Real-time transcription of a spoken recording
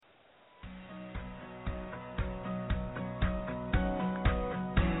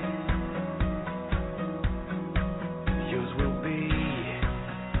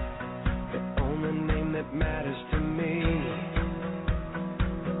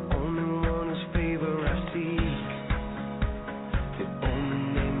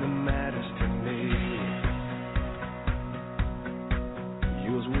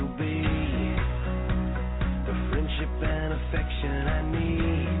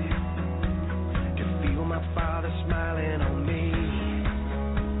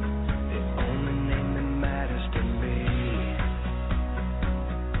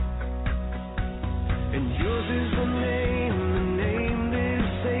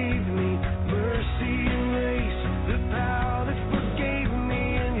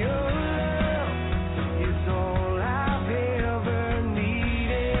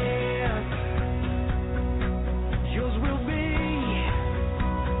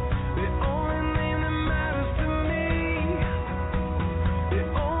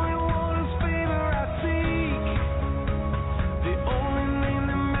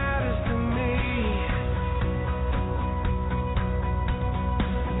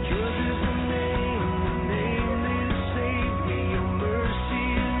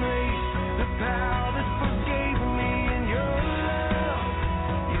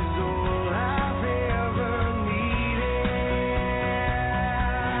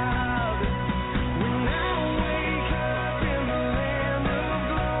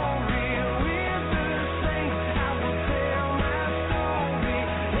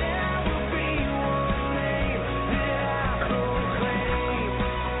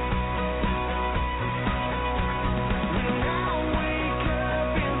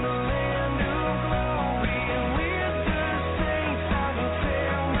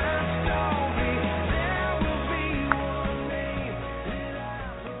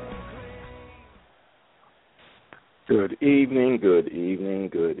Good evening,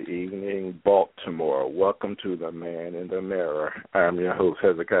 Baltimore. Welcome to The Man in the Mirror. I'm your host,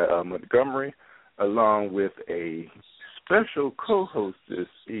 Hezekiah L. Montgomery, along with a special co-host this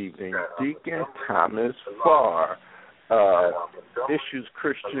evening, Deacon Thomas Farr of Issues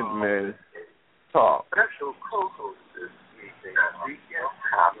Christian Men Talk. Special co-host this evening, Deacon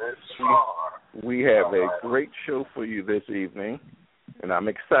Thomas Farr. We have a great show for you this evening, and I'm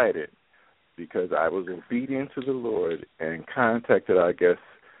excited, because I was obedient to the Lord and contacted our guest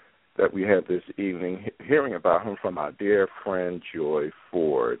that we have this evening, hearing about him from our dear friend Joy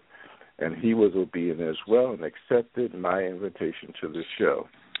Ford. And he was obedient as well and accepted my invitation to the show.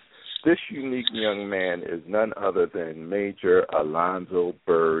 This unique young man is none other than Major Alonzo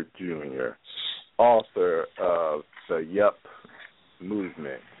Byrd Jr., author of the Y.U.P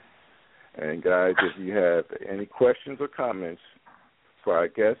movement. And guys, if you have any questions or comments for our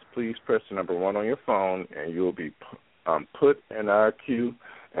guests, please press the number 1 on your phone, and you'll be put in our queue,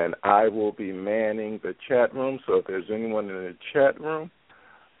 and I will be manning the chat room. So if there's anyone in the chat room,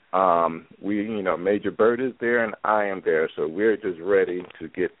 Major Byrd is there, and I am there, so we're just ready to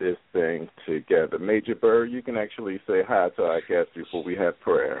get this thing together. Major Byrd, you can actually say hi to our guests before we have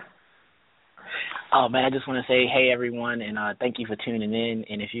prayer. Oh, man, I just want to say, hey, everyone, and thank you for tuning in.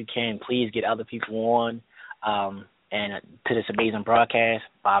 And if you can, please get other people on. And to this amazing broadcast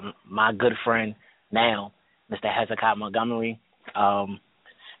by my good friend now, Mr. Hezekiah Montgomery, and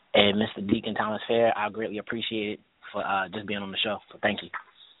Mr. Deacon Thomas Farr. I greatly appreciate it for just being on the show. So thank you.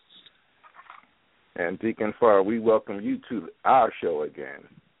 And Deacon Farr, we welcome you to our show again.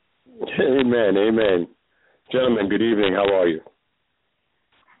 Amen. Gentlemen, good evening. How are you?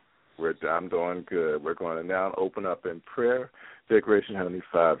 I'm doing good. We're going to now open up in prayer. Dear gracious Heavenly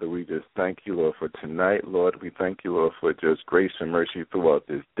Father, we just thank you, Lord, for tonight, Lord. We thank you, Lord, for just grace and mercy throughout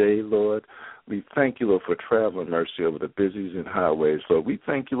this day, Lord. We thank you, Lord, for travel and mercy over the busies and highways, Lord. We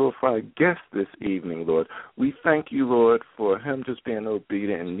thank you, Lord, for our guest this evening, Lord. We thank you, Lord, for him just being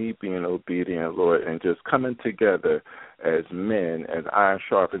obedient and me being obedient, Lord, and just coming together as men, as iron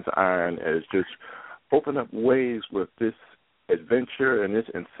sharpens iron, as just open up ways with this adventure and this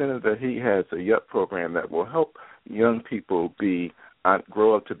incentive that he has, a Y.U.P program that will help young people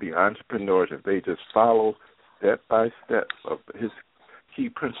grow up to be entrepreneurs if they just follow step by step of his key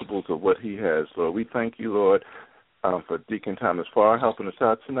principles of what he has. Lord, we thank you, Lord, for Deacon Thomas Farr helping us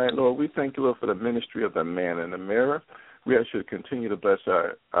out tonight. Lord, we thank you, Lord, for the ministry of the Man in the Mirror. We ask you to continue to bless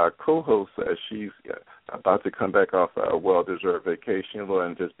our co-host as she's about to come back off a well-deserved vacation, Lord,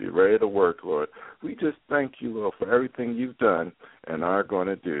 and just be ready to work, Lord. We just thank you, Lord, for everything you've done and are going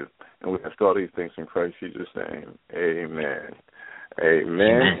to do. And we ask all these things in Christ Jesus' name. Amen.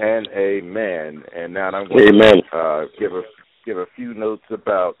 Amen and amen. And now I'm going to give a few notes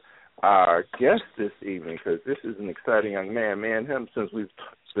about our guest this evening, because this is an exciting young man. Me and him, since we've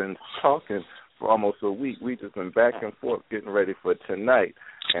been talking for almost a week, we've just been back and forth getting ready for tonight,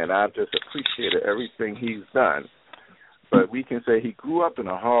 and I've just appreciated everything he's done. But we can say he grew up in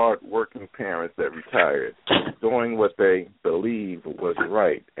a hard-working parents that retired, doing what they believed was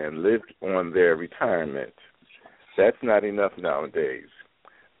right, and lived on their retirement. That's not enough nowadays.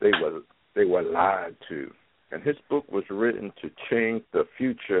 They were lied to. And his book was written to change the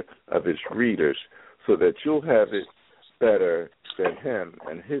future of his readers so that you'll have it better than him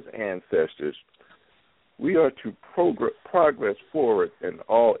and his ancestors. We are to progress forward in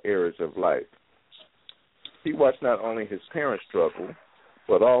all areas of life. He watched not only his parents struggle,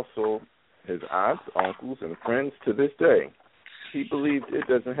 but also his aunts, uncles, and friends to this day. He believed it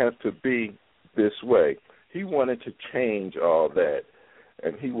doesn't have to be this way. He wanted to change all that,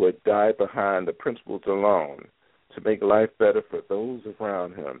 and he would die behind the principles alone to make life better for those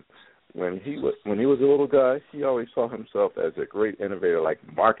around him. When he was a little guy, he always saw himself as a great innovator like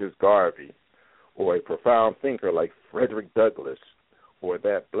Marcus Garvey, or a profound thinker like Frederick Douglass, or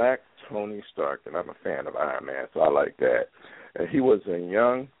that black Tony Stark, and I'm a fan of Ironman, so I like that. And he was a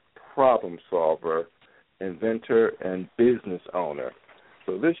young problem solver, inventor, and business owner.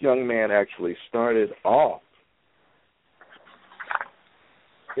 So this young man actually started off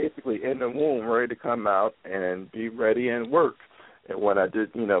basically in the womb, ready to come out and be ready and work. And when I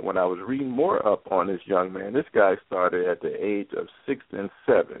was reading more up on this young man, this guy started at the age of 6 and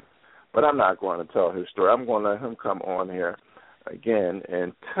 7. But I'm not going to tell his story. I'm going to let him come on here again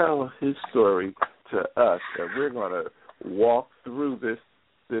and tell his story to us. And we're going to walk through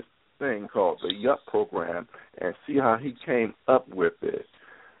this thing called the Y.U.P program and see how he came up with it.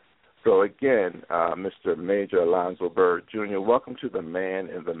 So again, Mr. Major Alonzo Byrd Jr., welcome to the Man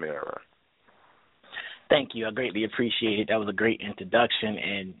in the Mirror. Thank you. I greatly appreciate it. That was a great introduction,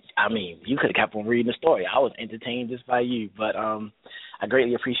 and I mean, you could have kept on reading the story. I was entertained just by you, but I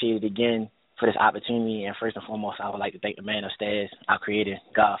greatly appreciate it again for this opportunity. And first and foremost, I would like to thank the man upstairs, our Creator,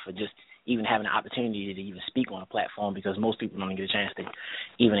 God, for just even having the opportunity to even speak on a platform, because most people don't get a chance to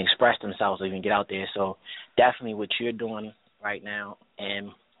even express themselves or even get out there. So definitely what you're doing right now, and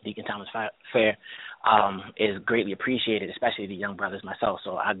Deacon Thomas Farr, is greatly appreciated, especially the young brothers myself.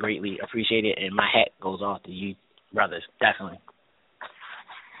 So I greatly appreciate it, and my hat goes off to you brothers, definitely.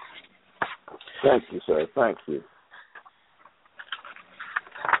 Thank you, sir. Thank you.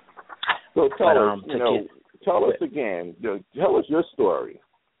 So tell us again. Tell us your story.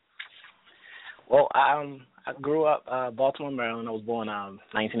 Well, I grew up Baltimore, Maryland. I was born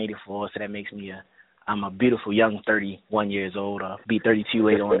 1984, so that makes me I'm a beautiful young 31 years old. I'll be 32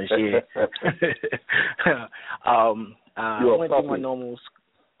 later on this year. I went through my normal.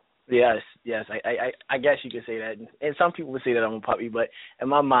 Yes. I guess you could say that. And some people would say that I'm a puppy, but in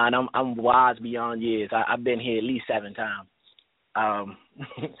my mind, I'm wise beyond years. I've been here at least 7 times.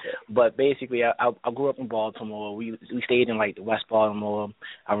 But basically, I grew up in Baltimore. We stayed in like the West Baltimore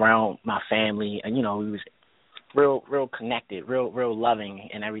around my family, and we was real connected, real loving,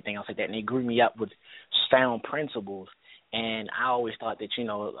 and everything else like that. And they grew me up with sound principles. And I always thought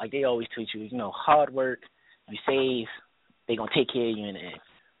that like they always teach you, hard work, you save, they're gonna take care of you in the end.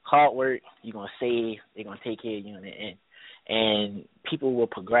 Hard work, you're gonna save, they're gonna take care of you in the end. And people will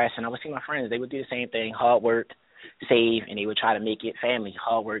progress, and I would see my friends, they would do the same thing: hard work, save, and they would try to make it family.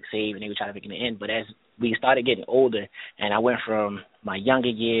 Hard work, save, and they would try to make it in the end. But as we started getting older, and I went from my younger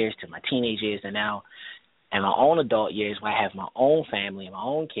years to my teenage years, and now in my own adult years, where I have my own family and my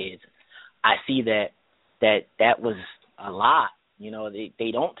own kids, I see that was a lot.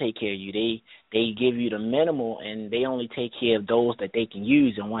 They don't take care of you. They give you the minimal, and they only take care of those that they can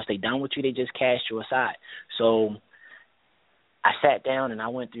use. And once they're done with you, they just cast you aside. So I sat down and I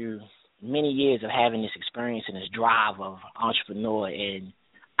went through many years of having this experience and this drive of entrepreneur, and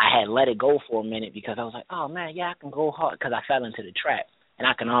I had let it go for a minute because I was like, oh man, yeah, I can go hard, because I fell into the trap. And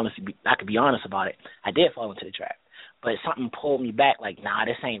I could be honest about it. I did fall into the trap, but something pulled me back. Like, nah,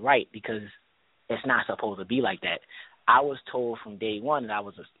 this ain't right, because it's not supposed to be like that. I was told from day one that I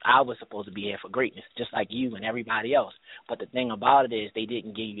was supposed to be here for greatness, just like you and everybody else. But the thing about it is, they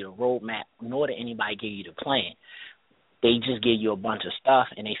didn't give you the roadmap, nor did anybody give you the plan. They just give you a bunch of stuff,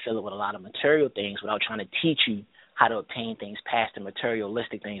 and they fill it with a lot of material things without trying to teach you how to obtain things past the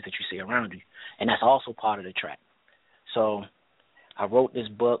materialistic things that you see around you. And that's also part of the trap. So I wrote this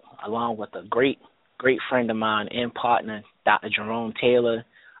book along with a great friend of mine and partner, Dr. Jerome Taylor,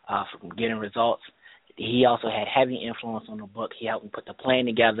 from Getting Results. He also had heavy influence on the book. He helped me put the plan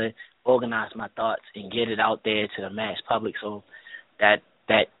together, organize my thoughts, and get it out there to the mass public so that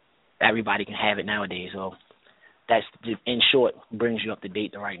everybody can have it nowadays. So that's, in short, brings you up to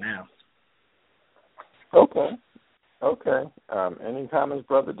date to right now. Okay. Any comments,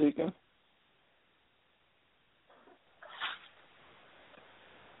 Brother Deacon?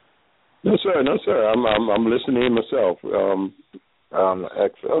 No, sir. I'm listening myself.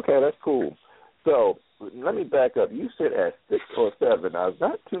 Excellent. Okay, that's cool. So let me back up. You said at 6 or 7. Now,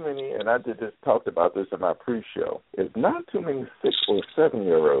 not too many, and I talked about this in my pre-show. It's not too many 6 or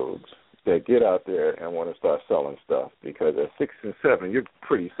 7-year-olds that get out there and want to start selling stuff, because at 6 and 7, you're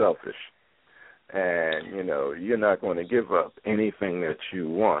pretty selfish. And, you're not going to give up anything that you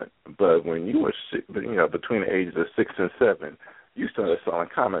want. But when you were, between the ages of 6 and 7, you started selling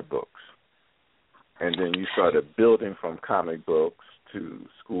comic books. And then you started building from comic books to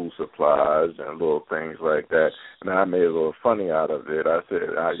school supplies and little things like that. And I made a little funny out of it. I said,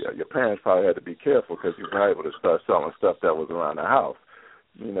 your parents probably had to be careful, because you were able to start selling stuff that was around the house,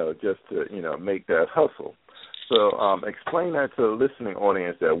 just to, make that hustle. So explain that to the listening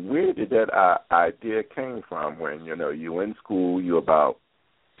audience, that where did that idea came from when, you in school, you about,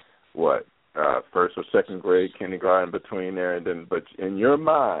 what, first or second grade, kindergarten, between there, and then, but in your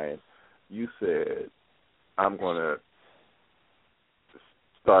mind, you said, I'm going to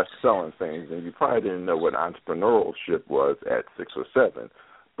start selling things, and you probably didn't know what entrepreneurship was at 6 or 7,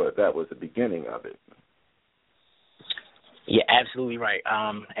 but that was the beginning of it. Yeah, absolutely right.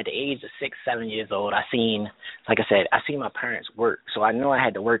 At the age of 6, 7 years old, I seen my parents work, so I knew I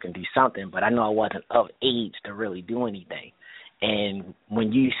had to work and do something, but I know I wasn't of age to really do anything. And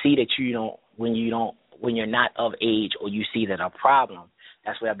when you see that when you're not of age, or you see that a problem,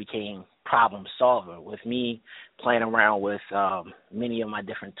 that's where I became problem solver. With me playing around with many of my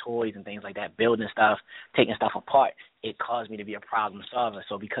different toys and things like that, building stuff, taking stuff apart, it caused me to be a problem solver.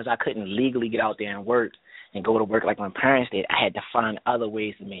 So because I couldn't legally get out there and work and go to work like my parents did, I had to find other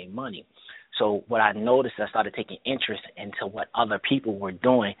ways to make money. So what I noticed, I started taking interest into what other people were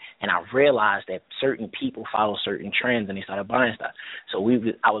doing, and I realized that certain people follow certain trends, and they started buying stuff. So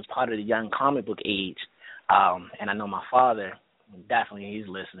I was part of the young comic book age, and I know my father, definitely he's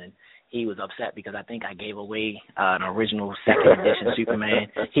listening, he was upset because I think I gave away an original second edition Superman.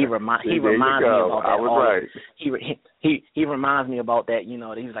 He reminds me about that. I was right. He reminds me about that. You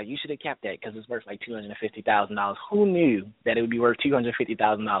know, he was like, you should have kept that because it's worth like $250,000. Who knew that it would be worth $250,000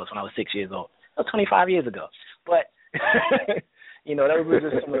 when I was 6 years old? That was 25 years ago. But you know, those were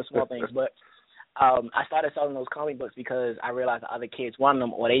just some of the small things. But I started selling those comic books because I realized the other kids wanted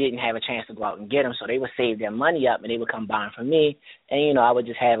them, or they didn't have a chance to go out and get them, so they would save their money up and they would come buying from me, and you know, I would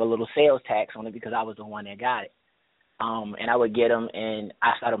just have a little sales tax on it because I was the one that got it. And I would get them, and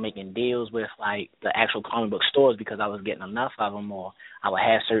I started making deals with like the actual comic book stores because I was getting enough of them, or I would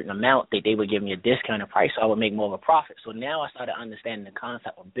have a certain amount that they would give me a discounted price, so I would make more of a profit. So now I started understanding the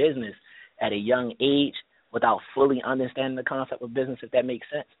concept of business at a young age without fully understanding the concept of business, if that makes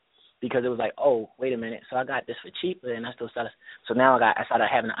sense. Because it was like, oh, wait a minute, so I got this for cheaper, and I still started. So now I started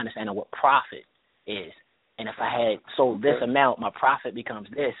having an understanding of what profit is. And if I had sold this amount, my profit becomes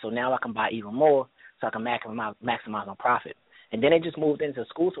this. So now I can buy even more, so I can maximize my profit. And then it just moved into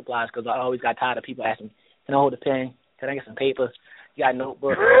school supplies because I always got tired of people asking, can I hold a pen? Can I get some paper? You got a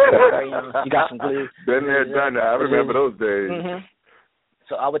notebook? You got some glue? Been there, done that. I remember those days. Mm-hmm.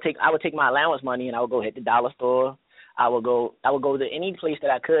 So I would take my allowance money and I would go hit the dollar store. I would go to any place that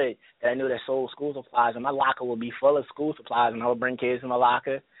I could that I knew that sold school supplies, and my locker would be full of school supplies, and I would bring kids in my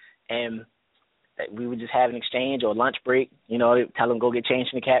locker, and we would just have an exchange or lunch break, you know, tell them go get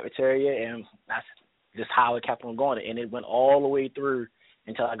changed in the cafeteria, and that's just how it kept on going, and it went all the way through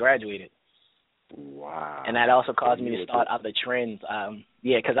until I graduated. Wow. And that also caused me to start other trends.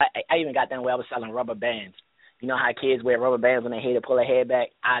 Because I even got down where I was selling rubber bands. You know how kids wear rubber bands when they hate to pull their hair back?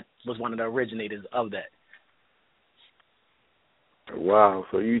 I was one of the originators of that. Wow,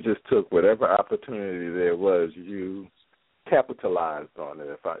 so you just took whatever opportunity there was, you capitalized on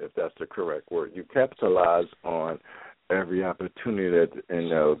it, if that's the correct word. You capitalized on every opportunity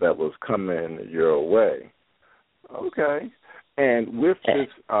that was coming your way. Okay. And with this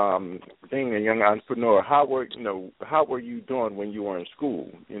being a young entrepreneur, how were you doing when you were in school?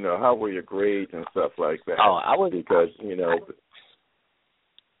 You know, how were your grades and stuff like that?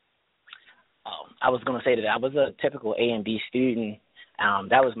 I was going to say that I was a typical A and B student.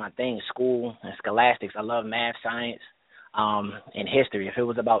 That was my thing, school and scholastics. I love math, science, and history. If it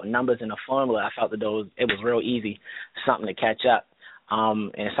was about numbers and a formula, I felt that it was real easy, something to catch up,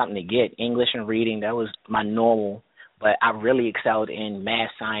 and something to get. English and reading, that was my normal. But I really excelled in math,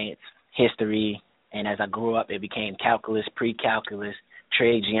 science, history, and as I grew up, it became calculus, pre-calculus,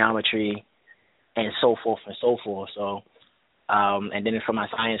 trig, geometry, and so forth and so forth. So. And then for my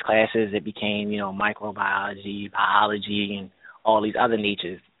science classes, it became, microbiology, biology, and all these other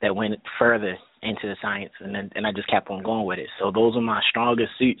natures that went further into the science, and I just kept on going with it. So those are my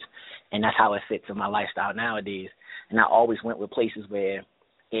strongest suits, and that's how it fits in my lifestyle nowadays. And I always went with places where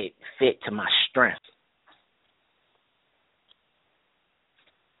it fit to my strength.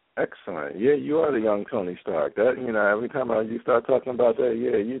 Excellent. Yeah, you are the young Tony Stark. That every time you start talking about that,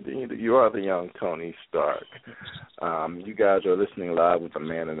 you are the young Tony Stark. You guys are listening live with The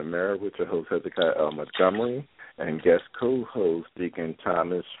Man in the Mirror with your host Hezekiah L. Montgomery and guest co-host Deacon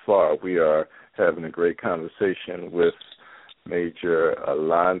Thomas Farr. We are having a great conversation with Major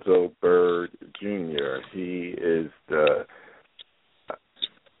Alonzo Byrd Jr. He is the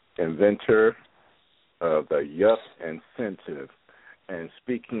inventor of the Y.U.P Incentive. And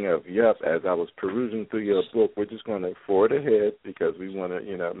speaking of Y.U.P, as I was perusing through your book, we're just going to forward ahead because we want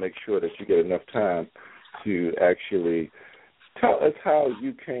to, make sure that you get enough time to actually tell us how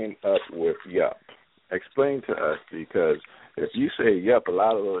you came up with Y.U.P. Explain to us, because if you say Y.U.P, a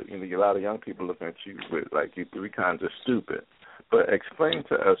lot of young people look at you with like you three kinds of stupid. But explain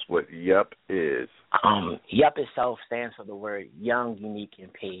to us what Y.U.P is. Y.U.P itself stands for the word young, unique,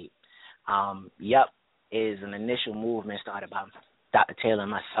 and paid. Y.U.P is an initial movement started by Dr. Taylor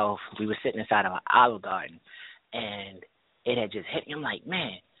and myself. We were sitting inside of an Olive Garden, and it had just hit me. I'm like,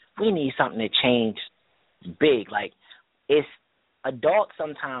 man, we need something to change big. Like, adults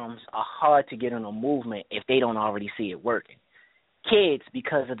sometimes are hard to get in a movement if they don't already see it working. Kids,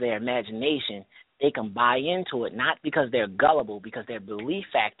 because of their imagination, they can buy into it, not because they're gullible, because their belief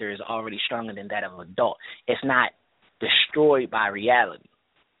factor is already stronger than that of an adult. It's not destroyed by reality.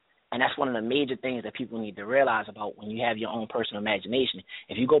 And that's one of the major things that people need to realize about when you have your own personal imagination.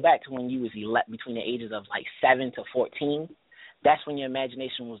 If you go back to when you was between the ages of like 7 to 14, that's when your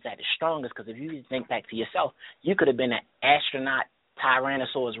imagination was at its strongest, because if you think back to yourself, you could have been an astronaut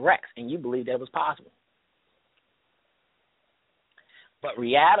Tyrannosaurus Rex, and you believed that it was possible. But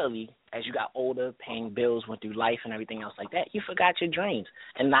reality, as you got older, paying bills, went through life and everything else like that, you forgot your dreams.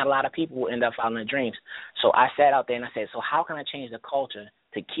 And not a lot of people will end up following their dreams. So I sat out there and I said, so how can I change the culture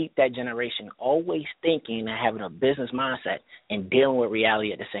to keep that generation always thinking and having a business mindset and dealing with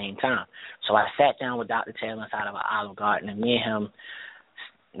reality at the same time? So I sat down with Dr. Taylor inside of an Olive Garden, and me and him,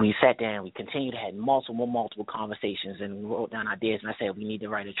 we sat there and we continued to have multiple conversations, and we wrote down ideas. And I said, we need to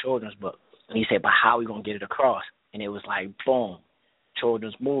write a children's book. And he said, but how are we going to get it across? And it was like, boom,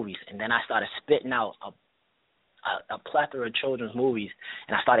 children's movies. And then I started spitting out a plethora of children's movies,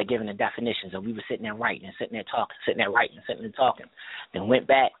 and I started giving the definitions, and we were sitting there writing and sitting there talking, sitting there writing and sitting there talking. Then went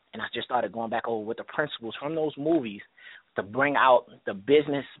back, and I just started going back over with the principles from those movies to bring out the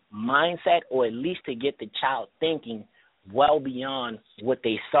business mindset, or at least to get the child thinking well beyond what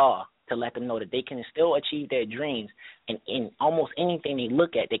they saw, to let them know that they can still achieve their dreams, and in almost anything they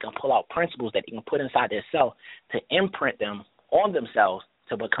look at, they can pull out principles that they can put inside their self to imprint them on themselves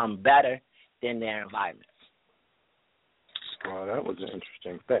to become better than their environment. Well, that was an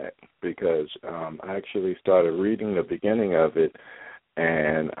interesting fact, because I actually started reading the beginning of it,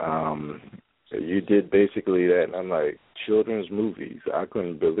 and you did basically that, and I'm like, children's movies. I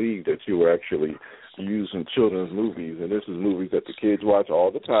couldn't believe that you were actually using children's movies, and this is movies that the kids watch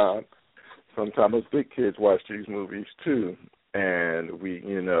all the time. Sometimes us big kids watch these movies too, and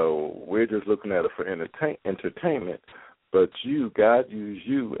we're just looking at it for entertainment. But God used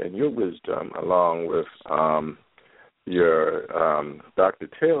you and your wisdom, along with your Dr.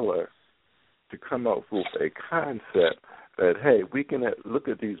 Taylor, to come up with a concept that, hey, we can look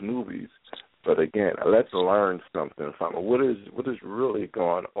at these movies, but again, let's learn something from it. What is really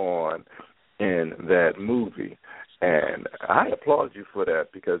going on in that movie? And I applaud you for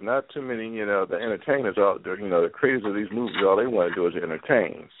that, because not too many, the entertainers out there, the creators of these movies, all they want to do is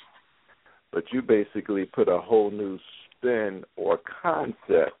entertain. But you basically put a whole new spin or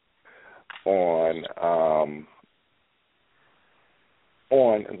concept on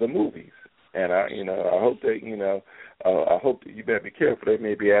the movies, and I hope that I hope that you better be careful. They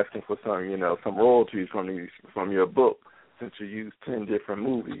may be asking for some royalties from your book, since you use 10 different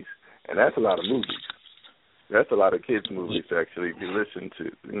movies, and that's a lot of movies. That's a lot of kids' movies to actually be listened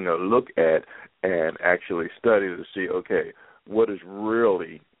to, look at and actually study to see, okay, what is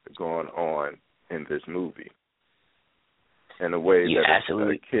really going on in this movie, in a way that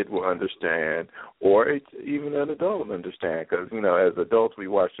a kid will understand, or even an adult will understand. Because, as adults we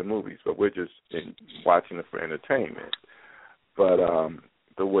watch the movies, but we're just watching it for entertainment. But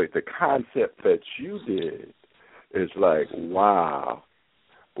the concept that you did is like, wow.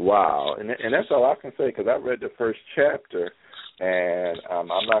 And that's all I can say, because I read the first chapter, and I'm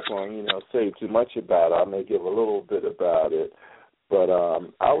not going to say too much about it. I may give a little bit about it, but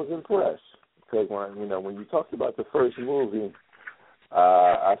I was impressed. Because when you talked about the first movie,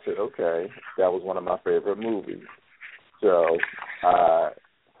 I said, okay, that was one of my favorite movies. So I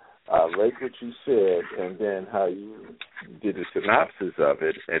read what you said, and then how you did the synopsis of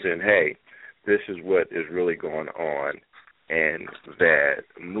it, and then, hey, this is what is really going on in that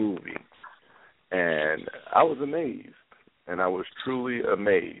movie. And I was amazed, and I was truly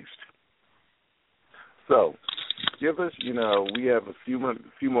amazed. So give us, we have a few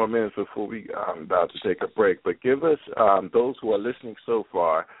more minutes before we about to take a break, but give us, those who are listening so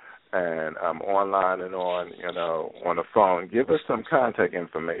far and online and on the phone, give us some contact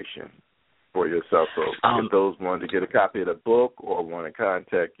information for yourself. So if those want to get a copy of the book or want to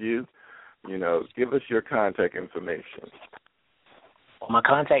contact you, give us your contact information. Well, my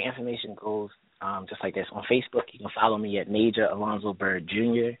contact information goes just like this. On Facebook, you can follow me at Major Alonzo Byrd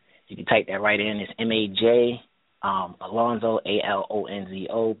Jr. You can type that right in. It's MAJ Alonzo,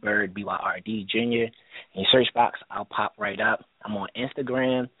 ALONZO, Byrd, BYRD, Jr. In your search box, I'll pop right up. I'm on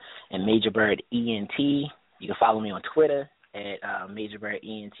Instagram at Major Byrd ENT. You can follow me on Twitter at Major Byrd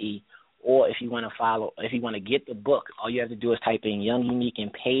ENT. Or if you want to get the book, all you have to do is type in Young, Unique,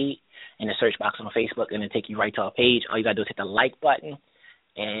 and Paid in the search box on Facebook, and it'll take you right to our page. All you got to do is hit the like button,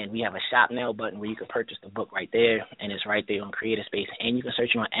 and we have a shop now button where you can purchase the book right there, and it's right there on Creative Space, and you can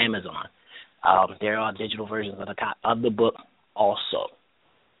search it on Amazon. There are digital versions of the book also.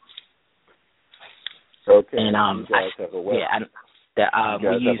 Okay. And you guys have a website?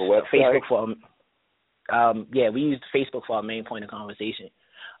 We use Facebook for we use Facebook for our main point of conversation.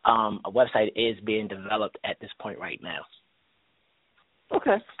 A website is being developed at this point right now.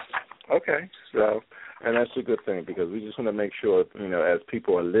 Okay. So, and that's a good thing, because we just want to make sure, as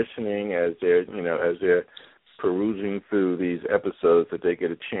people are listening, as they're perusing through these episodes, that they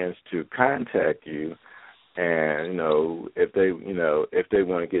get a chance to contact you And, if they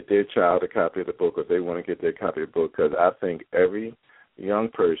want to get their child a copy of the book, or if they want to get their copy of the book, because I think every young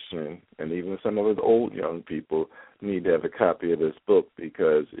person, and even some of us old young people, need to have a copy of this book,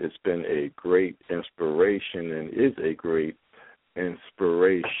 because it's been a great inspiration and is a great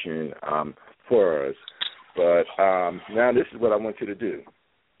inspiration for us. But now this is what I want you to do,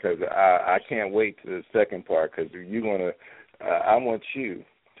 because I can't wait to the second part, because I want you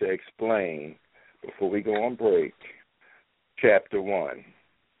to explain, before we go on break, chapter 1,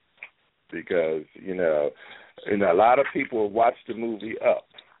 because, a lot of people watch the movie Up,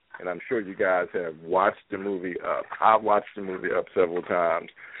 and I'm sure you guys have watched the movie Up. I've watched the movie Up several times,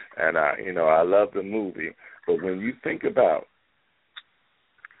 and I love the movie. But when you think about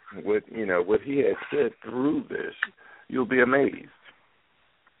what he has said through this, you'll be amazed.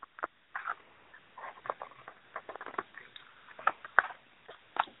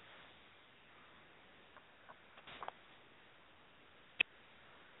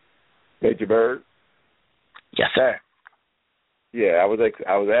 Major Byrd? Yes, sir. Yeah, I was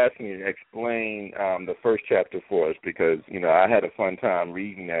asking you to explain the first chapter for us, because I had a fun time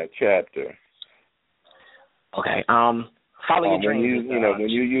reading that chapter. Okay. Follow your dreams. When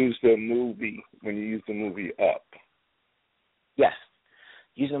you use the movie Up. Yes.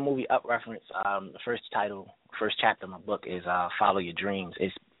 Using the movie Up reference, the first chapter of my book is Follow Your Dreams.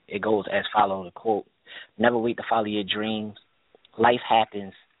 It goes as follows, the quote: "Never wait to follow your dreams. Life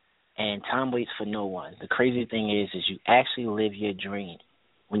happens, and time waits for no one. The crazy thing is you actually live your dream.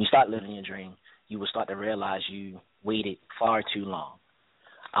 When you start living your dream, you will start to realize you waited far too long."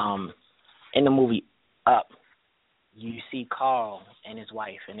 In the movie Up, you see Carl and his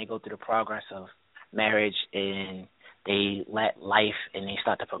wife, and they go through the progress of marriage, and they let life, and they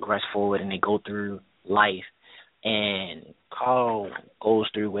start to progress forward, and they go through life. And Carl goes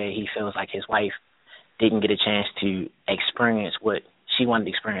through where he feels like his wife didn't get a chance to experience what she wanted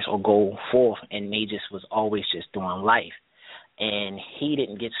to experience or go forth, and they just was always just doing life. And he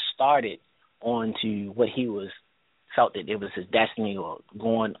didn't get started onto what he felt that it was his destiny, or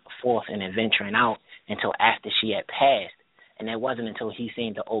going forth and adventuring out, until after she had passed. And it wasn't until he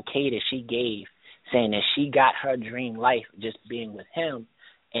seen the okay that she gave, saying that she got her dream life just being with him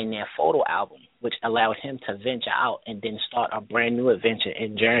in their photo album, which allowed him to venture out and then start a brand new adventure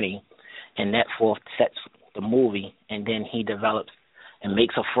and journey. And that forth sets the movie, and then he develops and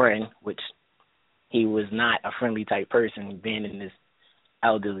makes a friend, which he was not a friendly type person, being in this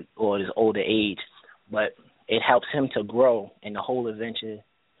elderly or this older age, but it helps him to grow, and the whole adventure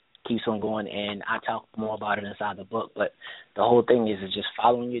keeps on going. And I talk more about it inside the book, but the whole thing is just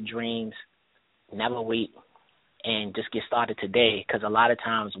following your dreams, never wait, and just get started today, because a lot of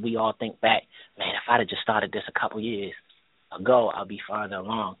times we all think back, man, if I'd have just started this a couple years ago, I'll be farther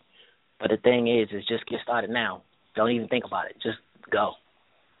along. But the thing is just get started now. Don't even think about it. Just go.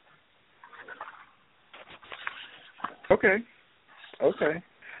 Okay.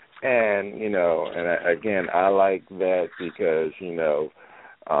 And, again, I like that, because,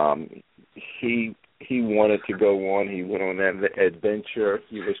 he wanted to go on. He went on that adventure.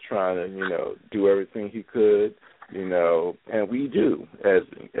 He was trying to, do everything he could, and we do.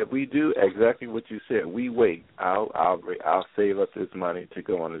 We do exactly what you said. We wait. I'll save up this money to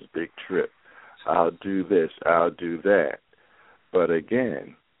go on this big trip. I'll do this. I'll do that. But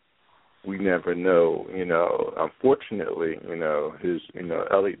again, we never know. Unfortunately,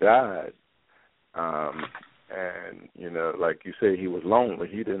 Ellie died, and like you say, he was lonely.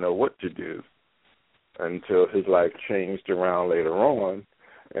 He didn't know what to do until his life changed around later on.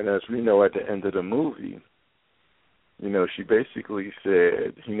 And as we know at the end of the movie, she basically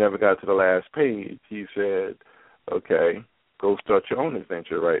said, he never got to the last page. He said, okay, go start your own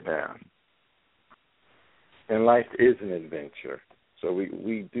adventure right now. And life is an adventure. So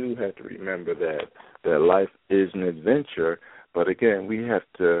we do have to remember that life is an adventure. But again,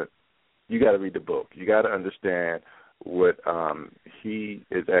 you got to read the book. You got to understand what he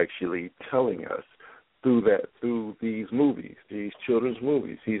is actually telling us through these movies, these children's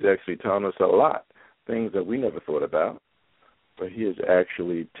movies. He's actually telling us a lot, things that we never thought about, but he is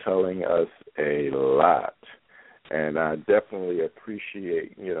actually telling us a lot. And I definitely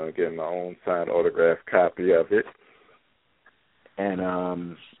appreciate, getting my own signed autographed copy of it.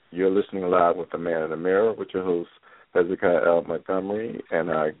 And you're listening live with The Man in the Mirror with your host, Hezekiah L. Montgomery, and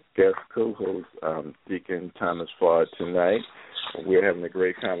our guest co-host, Deacon Thomas Farr tonight. We're having a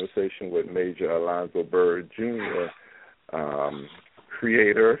great conversation with Major Alonzo Byrd Jr.,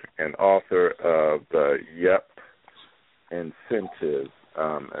 creator and author of the Y.U.P Incentive.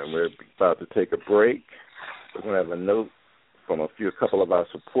 And we're about to take a break. We're going to have a note from a couple of our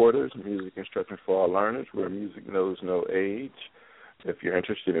supporters, Music Instruction for All Learners, where music knows no age. If you're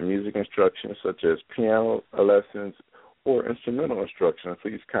interested in music instruction, such as piano lessons or instrumental instruction,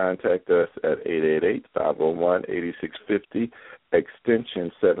 please contact us at 888-501-8650,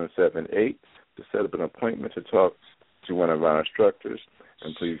 extension 778, to set up an appointment to talk to one of our instructors.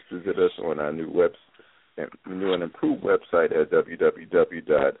 And please visit us on our new and improved website at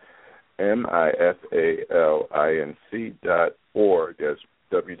www.mifalinc.org. That's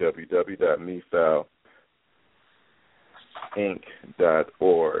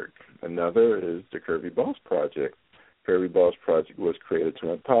www.mifalinc.org. Another is the Curvy Boss Project. Curvy Boss Project was created to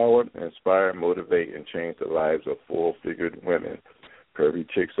empower, inspire, motivate, and change the lives of full-figured women. Curvy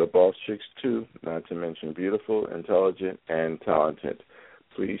chicks are boss chicks, too, not to mention beautiful, intelligent, and talented.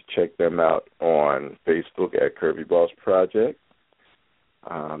 Please check them out on Facebook at Curvy Boss Project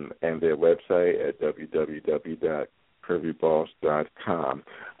and their website at www.curvyboss.com.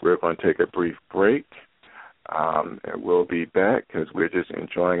 We're going to take a brief break, and we'll be back because we're just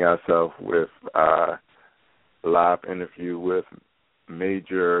enjoying ourselves with our live interview with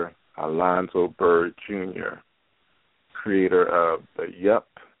Major Alonzo Byrd Jr., creator of the Y.U.P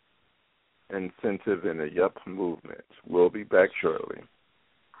Incentive and the Y.U.P movement. We'll be back shortly.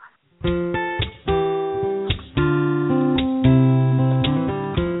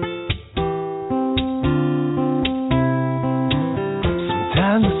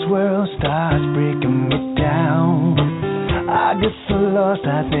 Sometimes this world starts breaking me down. I get so lost,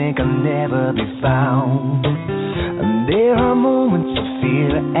 I think I'll never be found. And there are moments of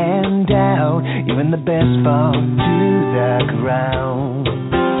fear and doubt, even the best fall to the ground. I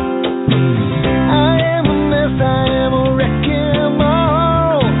am a mess, I am a wrecking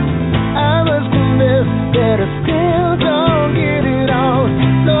ball. I must confess that I still don't get it all.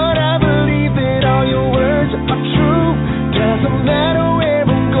 Lord, I believe that all your words are true. Doesn't matter where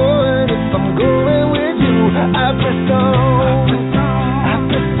I'm going, if I'm going with you. I press on, I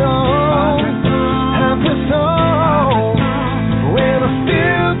press on, I press on. When I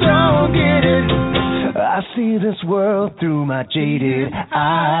still don't get it, I see this world through my jaded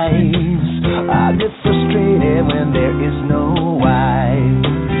eyes. I get frustrated when there is no why.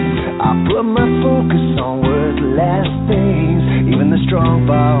 I put my focus on worthless things. Even the strong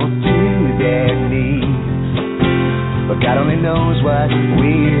fall to their knees. But God only knows what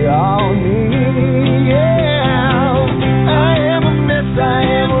we all need. Yeah, I am a mess, I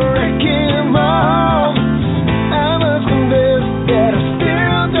am a wrecking ball. I must confess that I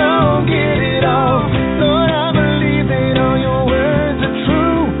still don't get it all. Lord, I believe that all your words are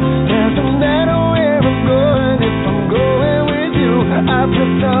true. Doesn't matter where I'm going, if I'm going with you. I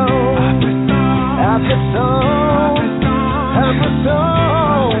press on, I press on, I press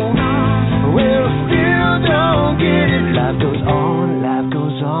on. Well, I still don't get it. Life goes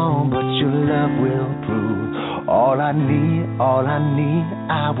on, but your love will prove. All I need,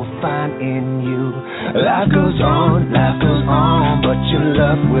 I will find in you. Life goes on, but your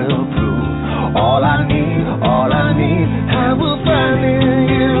love will prove. All I need, I will find in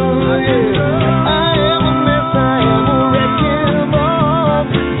you. Yeah. I am a mess, I am a wrecking ball.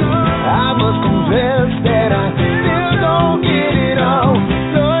 I must confess that I still don't get it all.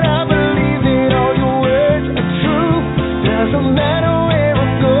 Lord, I believe that all your words are true. Doesn't matter where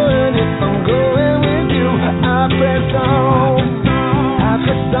I'm going, if I'm going with you. I press on, I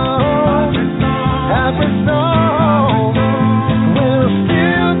press on, I press on. Well, I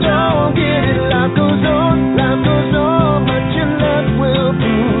still don't get it. Life goes on, but your love will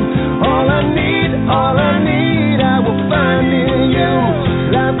prove. All I need, I will find in you.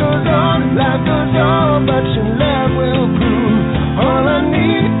 Life goes on, but your love will prove. All I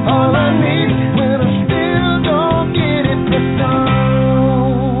need, when I still don't get it. Press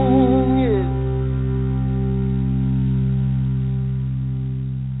on, yeah.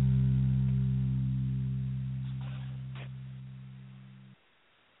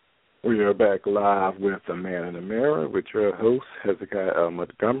 We are back live with The Man in the Mirror with your host, Hezekiah L.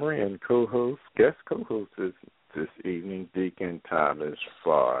 Montgomery, and guest co-host this evening, Deacon Thomas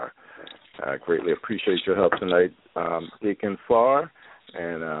Farr. I greatly appreciate your help tonight, Deacon Farr,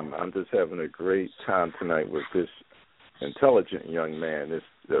 and I'm just having a great time tonight with this intelligent young man, this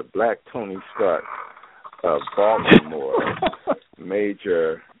the Black Tony Scott of Baltimore,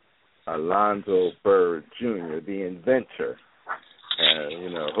 Major Alonzo Byrd Jr., the inventor.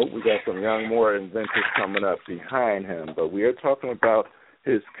 And, hope we got some more inventors coming up behind him. But we are talking about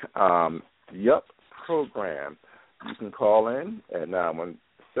his Y.U.P program. You can call in at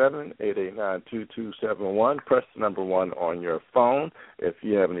 887-889-2271. Press the number 1 on your phone if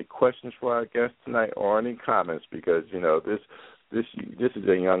you have any questions for our guest tonight or any comments, because, you know, this is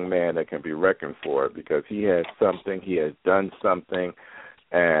a young man that can be reckoned for, because he has something, he has done something,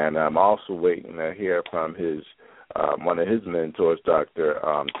 and I'm also waiting to hear from his one of his mentors, Dr.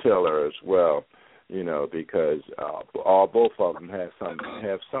 Taylor, as well, you know, because both of them have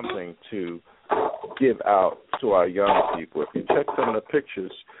something to give out to our young people. If you check some of the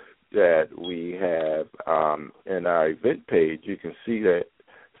pictures that we have in our event page, you can see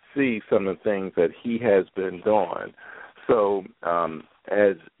some of the things that he has been doing. So,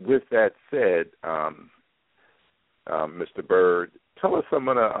 as with that said, Mr. Byrd, tell us some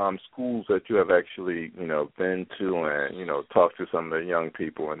of the schools that you have actually, you know, been to and, you know, talked to some of the young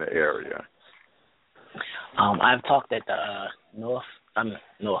people in the area. I've talked at the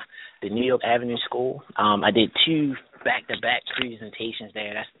the New York Avenue School. I did 2 back-to-back presentations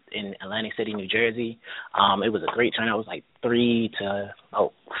there. That's in Atlantic City, New Jersey. It was a great turnout. It was like 300 to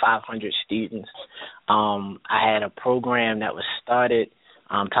 500 students. I had a program that was started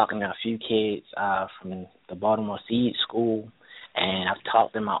talking to a few kids from the Baltimore Seed School, and I've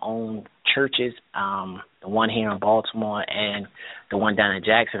taught in my own churches, the one here in Baltimore and the one down in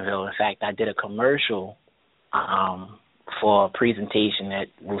Jacksonville. In fact, I did a commercial for a presentation that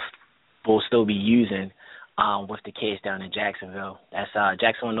we'll still be using with the kids down in Jacksonville. That's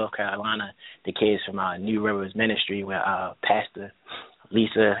Jacksonville, North Carolina, the kids from New Rivers Ministry, where Pastor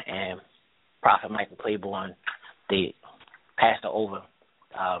Lisa and Prophet Michael Claiborne, they passed over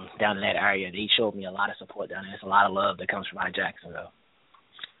down in that area. They showed me a lot of support down there. There's a lot of love that comes from our Jacksonville.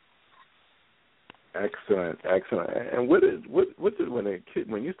 Excellent. And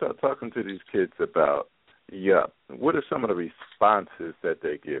when you start talking to these kids about Y.U.P, what are some of the responses that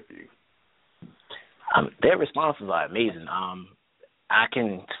they give you? Their responses are amazing. I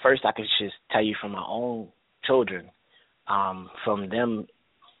can just tell you from my own children. From them,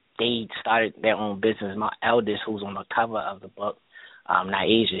 they started their own business. My eldest, who's on the cover of the book,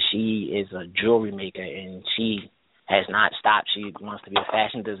 Naisha, she is a jewelry maker, and she has not stopped. She wants to be a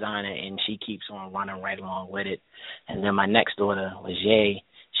fashion designer, and she keeps on running right along with it. And then my next daughter, Leger,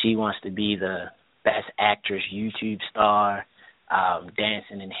 she wants to be the best actress, YouTube star,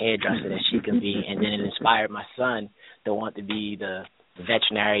 dancing and hairdresser that she can be. And then it inspired my son to want to be the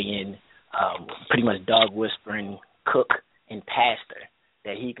veterinarian, pretty much dog whispering cook and pastor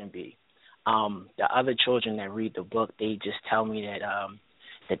that he can be. The other children that read the book, they just tell me that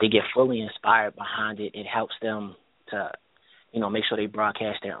they get fully inspired behind it. It helps them to, make sure they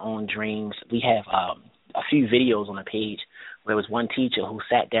broadcast their own dreams. We have a few videos on the page where there was one teacher who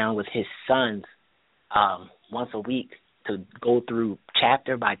sat down with his sons once a week to go through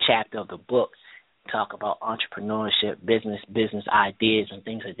chapter by chapter of the book, talk about entrepreneurship, business ideas, and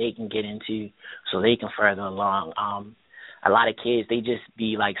things that they can get into so they can further along. A lot of kids, they just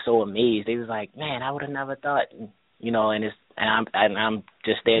be like so amazed. They was like, man, I would have never thought, and I'm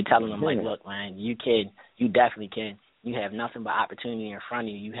just there telling them, like, look, man, you can, you definitely can. You have nothing but opportunity in front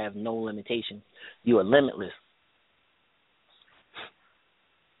of you. You have no limitations. You are limitless.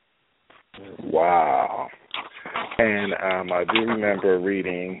 Wow. And I do remember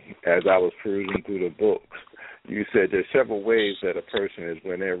reading, as I was perusing through the books, you said there's several ways that a person is,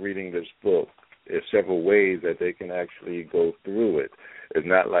 when they're reading this book, there's several ways that they can actually go through it. It's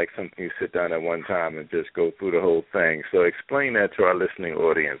not like something you sit down at one time and just go through the whole thing. So explain that to our listening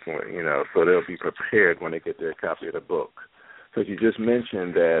audience, so they'll be prepared when they get their copy of the book. Because you just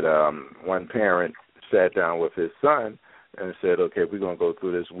mentioned that one parent sat down with his son and said, okay, we're going to go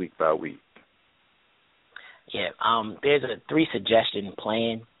through this week by week. Yeah, there's a 3-suggestion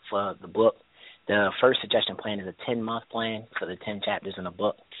plan for the book. The first suggestion plan is a 10-month plan for the 10 chapters in the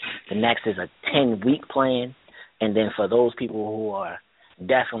book. The next is a 10-week plan. And then for those people who are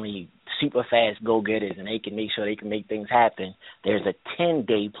definitely super fast go-getters and they can make sure they can make things happen, there's a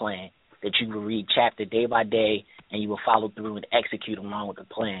 10-day plan that you will read chapter day by day, and you will follow through and execute along with the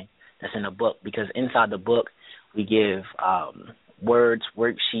plan that's in the book. Because inside the book, we give words,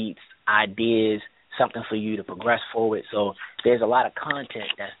 worksheets, ideas, something for you to progress forward. So there's a lot of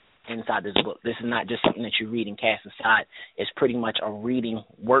content that's inside this book. This is not just something that you read and cast aside. It's pretty much a reading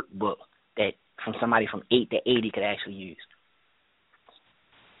workbook that from somebody from 8 to 80 could actually use.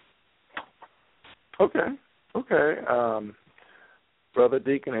 Okay. Brother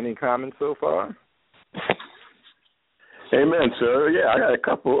Deacon, any comments so far? Amen, sir. Yeah, I got a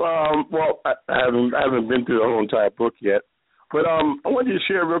couple. I haven't been through the whole entire book yet, but I wanted to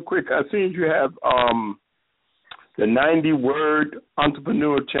share real quick. I seen you have the 90-word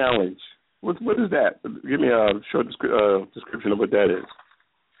entrepreneur challenge. What is that? Give me a short description of what that is.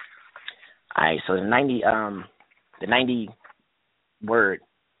 All right, so the 90 word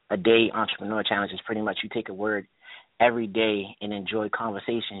a day entrepreneur challenge is pretty much you take a word every day and enjoy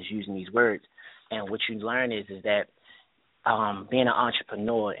conversations using these words. And what you learn is that being an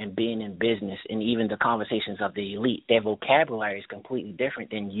entrepreneur and being in business and even the conversations of the elite, their vocabulary is completely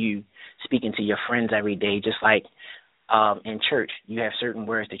different than you speaking to your friends every day. Just like in church, you have certain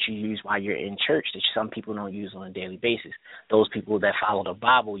words that you use while you're in church that some people don't use on a daily basis. Those people that follow the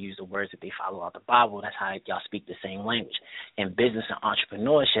Bible use the words that they follow out the Bible. That's how y'all speak the same language. In business and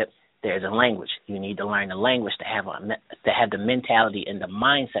entrepreneurship, there's a language. You need to learn the language to have the mentality and the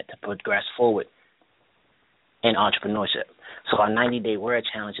mindset to progress forward in entrepreneurship. So our 90-day word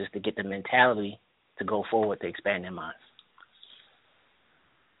challenge is to get the mentality to go forward to expand their minds.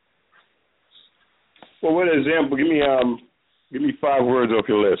 Well, what example? Give me 5 words off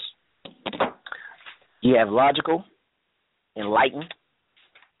your list. You have logical, enlightened,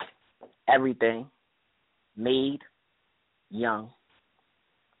 everything, made, young,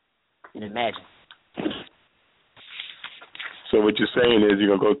 and imagine. So what you're saying is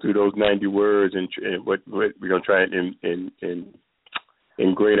you're gonna go through those 90 words and what we're gonna try and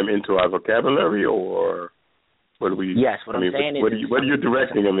ingrate them into our vocabulary, or what do we? Yes, what I'm saying is what are you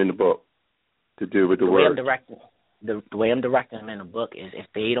directing them in the book to do with the words? The way I'm directing them in the book is if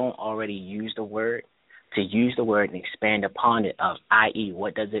they don't already use the word, to use the word and expand upon it, i.e.,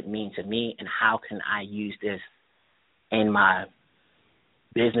 what does it mean to me and how can I use this in my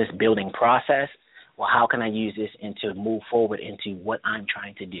business building process? Well, how can I use this and to move forward into what I'm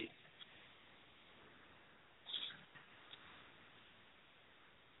trying to do?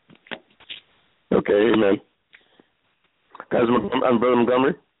 Okay, amen. Guys, I'm Brother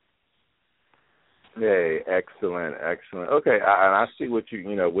Montgomery. Hey, excellent. Okay, I see what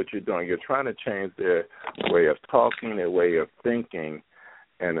what you're doing. You're trying to change their way of talking, their way of thinking,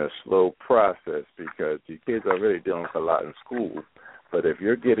 in a slow process because the kids are really dealing with a lot in school. But if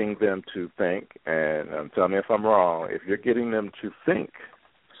you're getting them to think, and tell me if I'm wrong, if you're getting them to think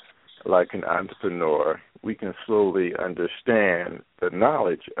like an entrepreneur, we can slowly understand the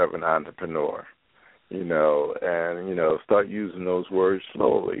knowledge of an entrepreneur, and, start using those words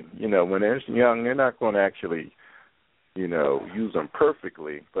slowly. When they're young, they're not going to actually, use them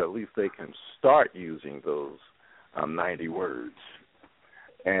perfectly, but at least they can start using those 90 words.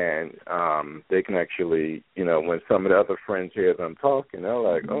 And they can actually, when some of the other friends hear them talking, they're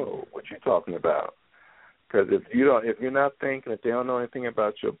like, "Oh, what you talking about?" Because if you're not thinking, if they don't know anything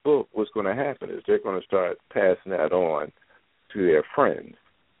about your book, what's going to happen is they're going to start passing that on to their friends.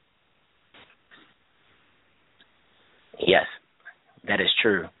 Yes, that is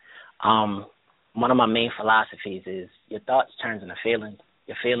true. One of my main philosophies is your thoughts turns into feelings,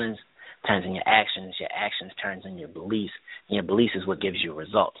 your feelings turns into your actions turns into your beliefs, and your beliefs is what gives you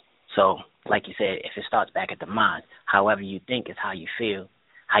results. So, like you said, if it starts back at the mind, however you think is how you feel.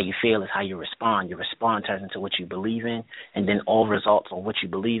 How you feel is how you respond. Your response turns into what you believe in, and then all results on what you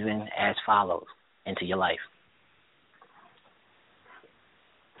believe in as follows into your life.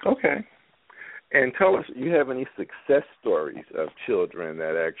 Okay. And tell us, you have any success stories of children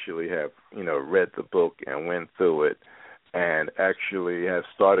that actually have, read the book and went through it and actually have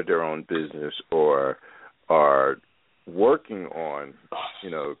started their own business or are working on,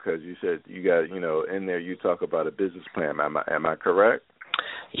 because you said you got, in there you talk about a business plan. Am I correct?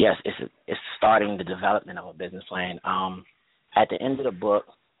 Yes, it's starting the development of a business plan. At the end of the book,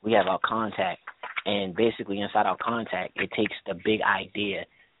 we have our contact, and basically inside our contact, it takes the big idea,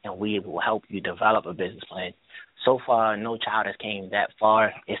 and we will help you develop a business plan. So far, no child has came that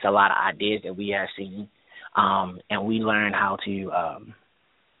far. It's a lot of ideas that we have seen, and we learn how to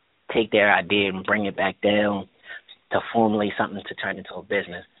take their idea and bring it back down to formulate something to turn into a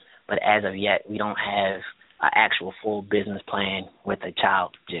business. But as of yet, we don't have an actual full business plan with a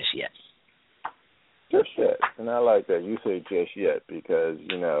child just yet. Just yet. And I like that. You say just yet because,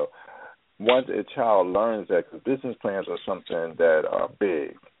 once a child learns that, because business plans are something that are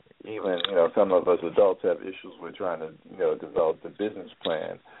big. Even, some of us adults have issues with trying to, develop the business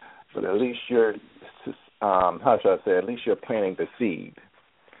plan. But at least you're, at least you're planting the seed.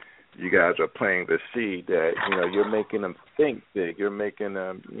 You guys are planting the seed that, you're making them think big. You're making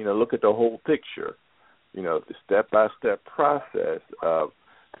them, look at the whole picture. The step-by-step process of,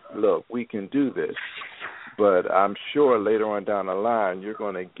 look, we can do this. But I'm sure later on down the line you're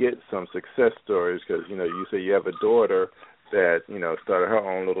going to get some success stories because, you say you have a daughter that, started her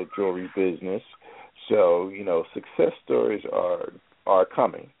own little jewelry business. So, success stories are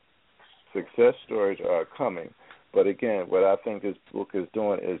coming. Success stories are coming. But, again, what I think this book is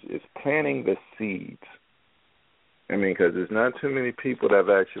doing is planting the seeds I mean, because there's not too many people that have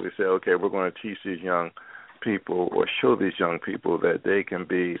actually said, okay, we're going to teach these young people or show these young people that they can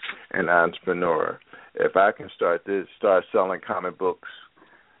be an entrepreneur. If I can start selling comic books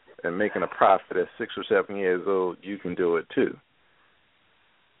and making a profit at 6 or 7 years old, you can do it too.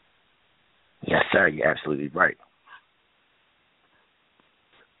 Yes, sir. You're absolutely right.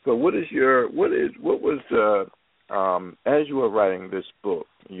 So what was as you were writing this book,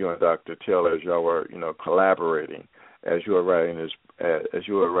 you and Dr. Taylor, as y'all were, collaborating, as you were writing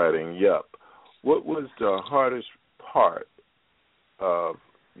Y.U.P, what was the hardest part of,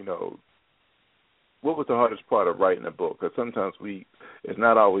 what was the hardest part of writing a book? Because sometimes it's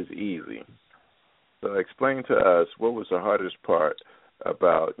not always easy. So explain to us, what was the hardest part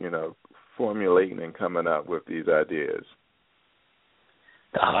about, formulating and coming up with these ideas?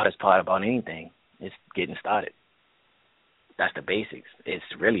 The hardest part about anything is getting started. That's the basics. It's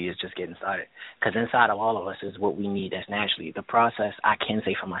just getting started. Because inside of all of us is what we need that's naturally. The process, I can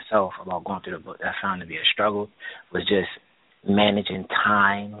say for myself about going through the book that I found to be a struggle was just managing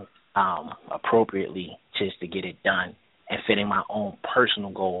time appropriately just to get it done and fitting my own personal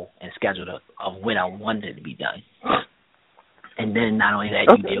goal and schedule of when I wanted it to be done. And then not only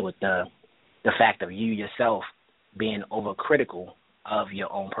that, you deal with the fact of you yourself being overcritical of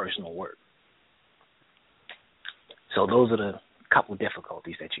your own personal work. So those are the couple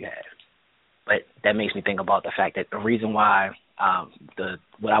difficulties that you have. But that makes me think about the fact that the reason why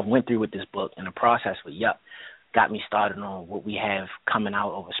what I went through with this book and the process with Y.U.P got me started on what we have coming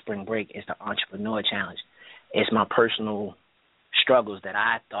out over spring break is the Entrepreneur Challenge. It's my personal struggles that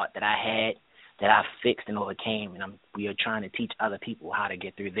I thought that I had, that I fixed and overcame, and we are trying to teach other people how to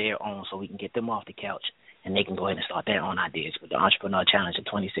get through their own so we can get them off the couch and they can go ahead and start their own ideas with the Entrepreneur Challenge in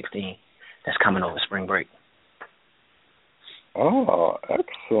 2016 that's coming over spring break. Oh,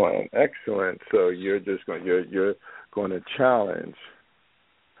 excellent. So you're going to challenge.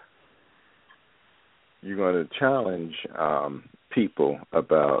 You're going to challenge people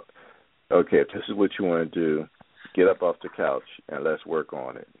about, okay, if this is what you want to do, get up off the couch and let's work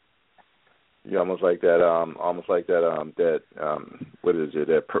on it. You're almost like that. What is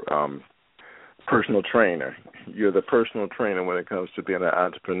it? Personal trainer. You're the personal trainer when it comes to being an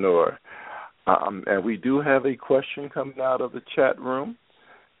entrepreneur. And we do have a question coming out of the chat room.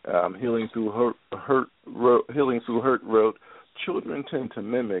 Healing Through Hurt wrote, children tend to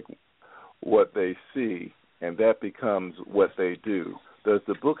mimic what they see, and that becomes what they do. Does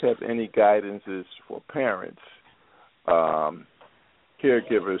the book have any guidances for parents,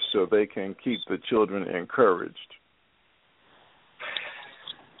 caregivers, so they can keep the children encouraged?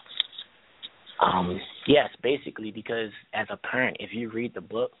 Yes, basically, because as a parent, if you read the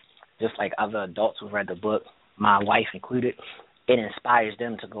book, just like other adults who've read the book, my wife included, it inspires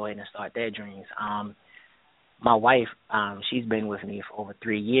them to go ahead and start their dreams. My wife, she's been with me for over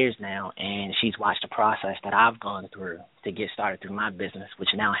 3 years now, and she's watched the process that I've gone through to get started through my business, which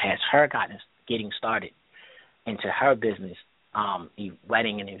now has her getting started into her business,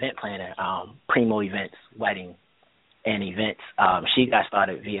 wedding and event planner, Primo Events, wedding and events. She got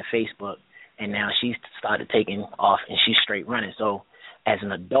started via Facebook, and now she's started taking off, and she's straight running. So as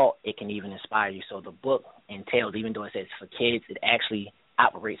an adult, it can even inspire you. So the book entails, even though it says for kids, it actually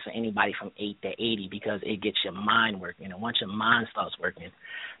operates for anybody from 8 to 80 because it gets your mind working. And once your mind starts working,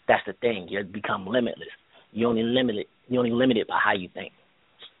 that's the thing. You become limitless. You only limit it by how you think.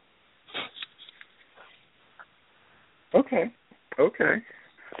 Okay.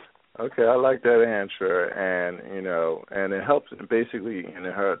 I like that answer, and it helps. Basically,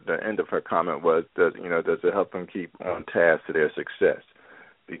 the end of her comment was, does it help them keep on task to their success?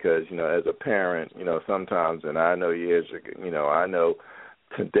 Because as a parent, sometimes, and I know I know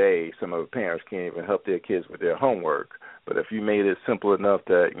today some of the parents can't even help their kids with their homework. But if you made it simple enough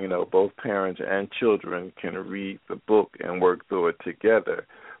that both parents and children can read the book and work through it together,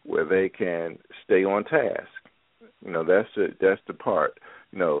 where they can stay on task. That's the part.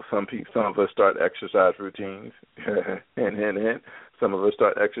 Some of us start exercise routines, and some of us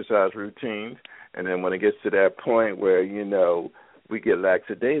start exercise routines, and then when it gets to that point where we get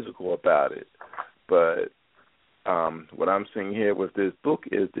lackadaisical about it. But what I'm seeing here with this book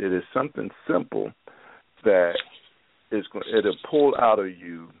is it is something simple that it'll pull out of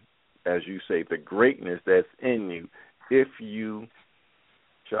you, as you say, the greatness that's in you. If you,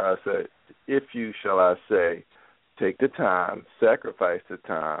 shall I say, take the time, sacrifice the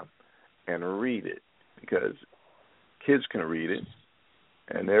time, and read it, because kids can read it,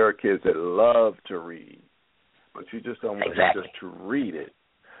 and there are kids that love to read, but you just don't want them just to read it.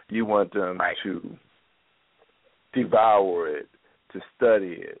 You want them to devour it, to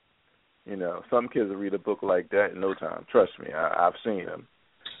study it, You know, some kids will read a book like that in no time. Trust me, I've seen them.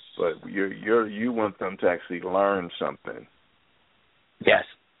 But you want them to actually learn something. Yes,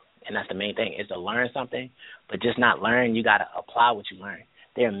 and that's the main thing, is to learn something, but just not learn. You got to apply what you learn.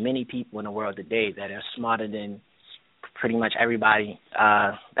 There are many people in the world today that are smarter than pretty much everybody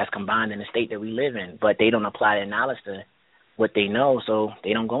that's combined in the state that we live in, but they don't apply their knowledge to what they know, so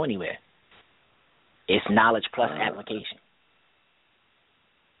they don't go anywhere. It's knowledge plus application.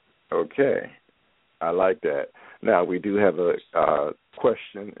 Okay, I like that. Now, we do have a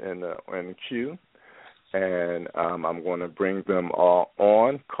question in the queue, and I'm going to bring them all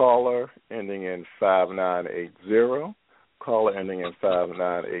on. Caller ending in 5980. Caller ending in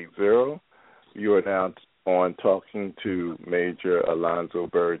 5980. You are now on talking to Major Alonzo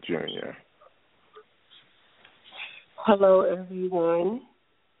Byrd Jr. Hello, everyone.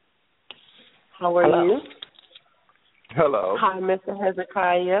 How are you? Hello. Hi, Mr.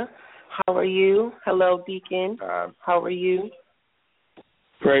 Hezekiah. How are you? Hello, Deacon. How are you?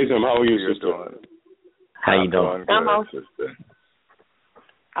 Praise him. How are you, sister? How you doing? I'm good, sister.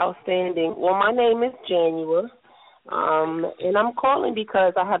 Outstanding. Well, my name is Janua, and I'm calling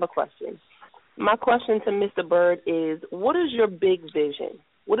because I have a question. My question to Mr. Byrd is, what is your big vision?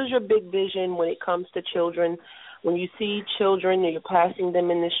 What is your big vision when it comes to children? When you see children and you're passing them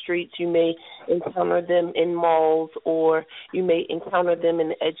in the streets, you may encounter them in malls or you may encounter them in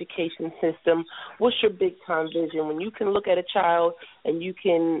the education system. What's your big-time vision? When you can look at a child and you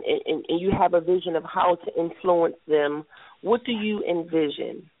can and you have a vision of how to influence them, what do you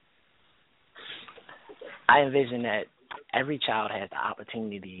envision? I envision that every child has the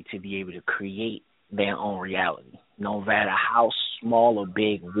opportunity to be able to create their own reality. No matter how small or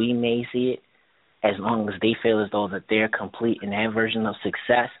big we may see it, as long as they feel as though that they're complete in their version of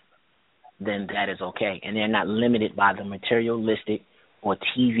success, then that is okay. And they're not limited by the materialistic or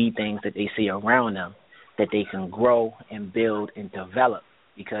TV things that they see around them, that they can grow and build and develop,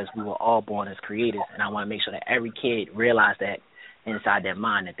 because we were all born as creators. And I want to make sure that every kid realize that inside their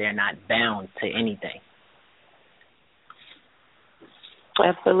mind, that they're not bound to anything.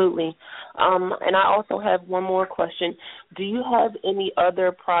 Absolutely. And I also have one more question. Do you have any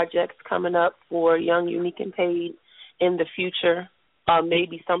other projects coming up for Young, Unique, and Paid in the future?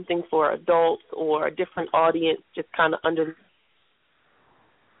 Maybe something for adults or a different audience, just kind of under?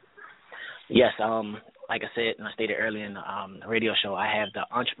 Yes, like I said, and I stated earlier in the radio show, I have the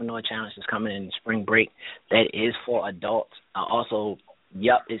Entrepreneur Challenge that's coming in spring break. That is for adults. Also,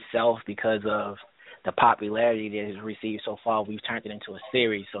 Y.U.P itself, because of the popularity that it has received so far, we've turned it into a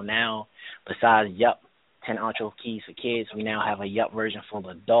series. So now, besides Y.U.P, 10 Entrepreneur Keys for Kids, we now have a Y.U.P version for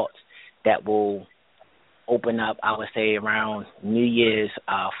adults that will open up, I would say, around New Year's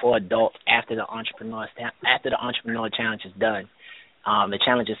for adults after the Entrepreneur Challenge is done. The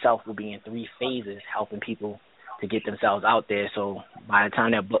challenge itself will be in 3 phases, helping people to get themselves out there. So by the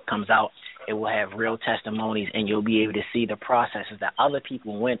time that book comes out, it will have real testimonies, and you'll be able to see the processes that other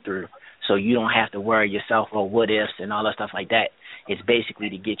people went through. So you don't have to worry yourself or what ifs and all that stuff like that. It's basically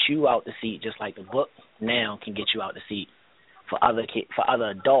to get you out the seat, just like the book now can get you out the seat for other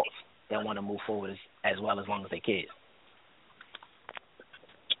adults that want to move forward as well, as long as they're kids.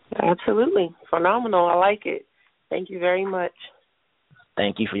 Absolutely. Phenomenal. I like it. Thank you very much.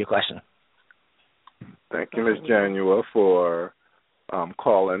 Thank you for your question. Thank you, Ms. Janua, for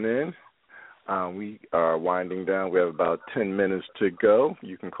calling in. We are winding down. We have about 10 minutes to go.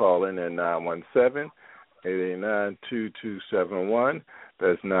 You can call in at 917-889-2271.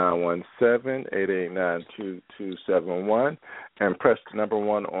 That's 917-889-2271. And press the number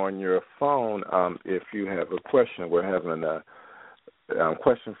 1 on your phone if you have a question. We're having a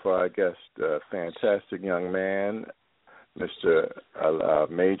question for our guest, fantastic young man, Mr.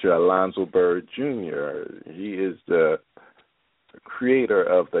 Major Alonzo Byrd Jr. He is the creator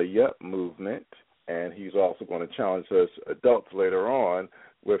of the Y.U.P movement, and he's also going to challenge us adults later on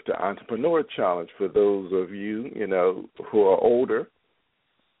with the Entrepreneur Challenge. For those of you, who are older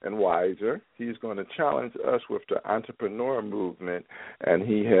and wiser, he's going to challenge us with the entrepreneur movement, and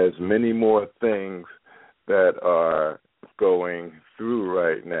he has many more things that are going through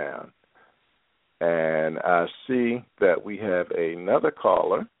right now. And I see that we have another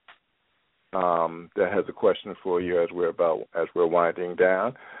caller that has a question for you as we're winding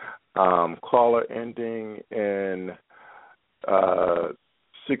down. Caller ending in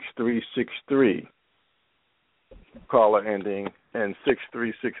 6363. Caller ending in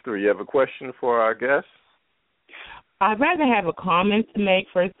 6363. You have a question for our guest? I'd rather have a comment to make.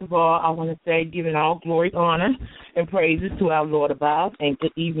 First of all, I want to say, giving all glory, honor, and praises to our Lord above, and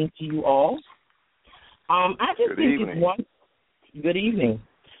good evening to you all. I just think it's one. Good evening.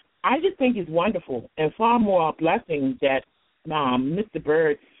 I just think it's wonderful and far more a blessing that Mr.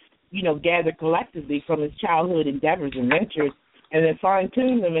 Byrd, gathered collectively from his childhood endeavors and ventures and then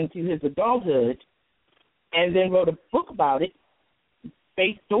fine-tuned them into his adulthood and then wrote a book about it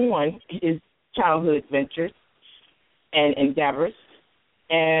based on his childhood ventures and endeavors.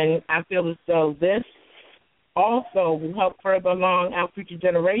 And I feel as though this also will help further along our future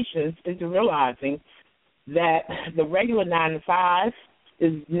generations into realizing that the regular 9 to 5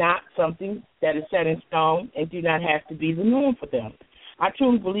 is not something that is set in stone and do not have to be the norm for them. I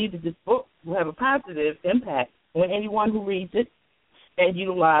truly believe that this book will have a positive impact on anyone who reads it and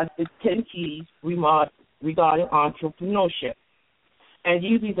utilize the 10 keys regarding entrepreneurship. And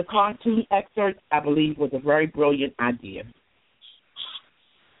using the cartoon excerpt, I believe, was a very brilliant idea.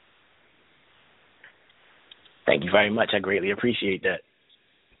 Thank you very much. I greatly appreciate that.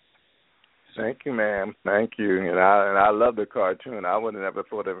 Thank you, ma'am. Thank you. And I love the cartoon. I would have never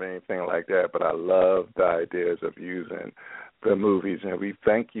thought of anything like that, but I love the ideas of using the movies. And we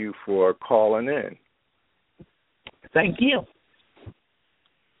thank you for calling in. Thank you.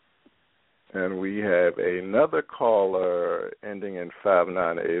 And we have another caller ending in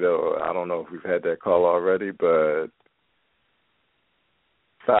 5980. I don't know if we've had that call already, but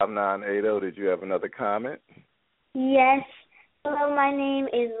 5980, did you have another comment? Yes. Hello, my name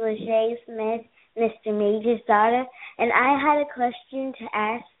is Lejay Smith, Mr. Major's daughter, and I had a question to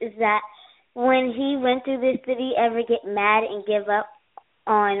ask, is that when he went through this, did he ever get mad and give up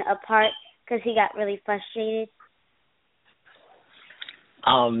on a part because he got really frustrated?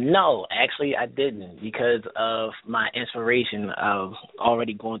 No, actually I didn't, because of my inspiration of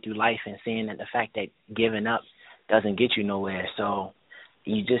already going through life and seeing that the fact that giving up doesn't get you nowhere. So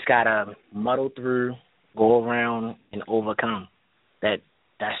you just got to muddle through, go around, and overcome.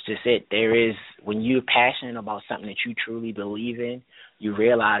 That's just it. When you're passionate about something that you truly believe in, you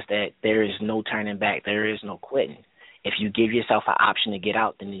realize that there is no turning back. There is no quitting. If you give yourself an option to get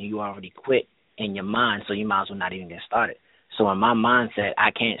out, then you already quit in your mind, so you might as well not even get started. So in my mindset, I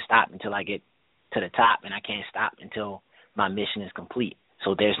can't stop until I get to the top, and I can't stop until my mission is complete.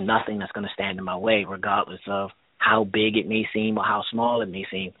 So there's nothing that's going to stand in my way, regardless of how big it may seem or how small it may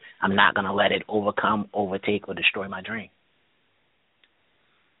seem. I'm not going to let it overcome, overtake, or destroy my dream.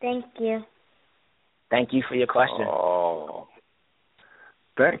 Thank you. Thank you for your question. Oh,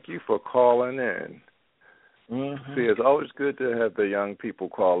 thank you for calling in. Mm-hmm. See, it's always good to have the young people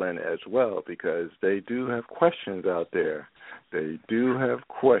call in as well, because they do have questions out there. They do have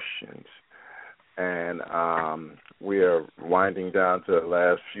questions. And we are winding down to the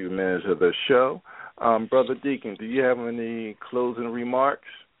last few minutes of the show. Brother Deacon, do you have any closing remarks?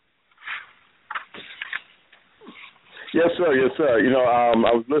 Yes, sir. Yes, sir. I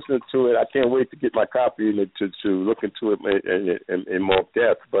was listening to it. I can't wait to get my copy and to look into it in more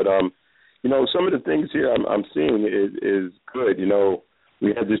depth. But some of the things here I'm seeing is good.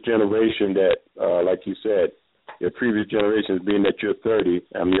 We have this generation that, like you said, your previous generations, being that you're 30,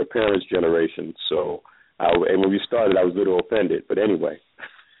 I'm your parents' generation. So, and when we started, I was a little offended. But anyway.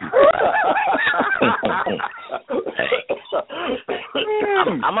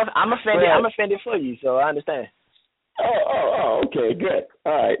 I'm offended. I'm offended for you, so I understand. Oh, okay, good.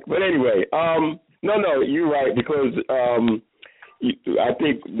 All right. But anyway, no, you're right, because I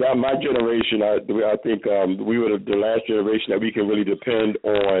think that my generation, I think we were the last generation that we can really depend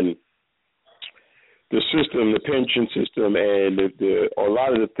on the system, the pension system, and a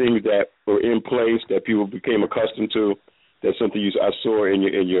lot of the things that were in place that people became accustomed to. That's something I saw in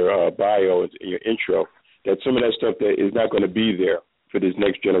your bio, in your intro, that some of that stuff that is not going to be there for this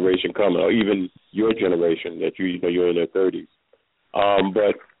next generation coming, or even your generation that you're in their 30s.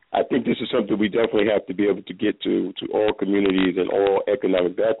 But I think this is something we definitely have to be able to get to all communities and all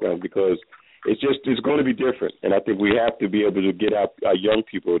economic backgrounds, because it's going to be different. And I think we have to be able to get our young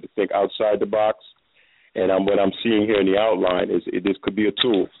people to think outside the box. And what I'm seeing here in the outline is this could be a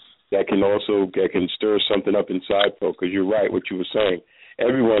tool that can stir something up inside folks. Because you're right, what you were saying.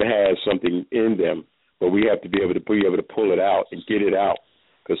 Everyone has something in them, but we have to be able to pull it out and get it out.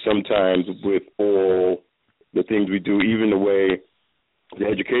 Because sometimes with all the things we do, even the way the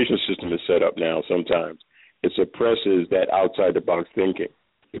education system is set up now, sometimes it suppresses that outside the box thinking.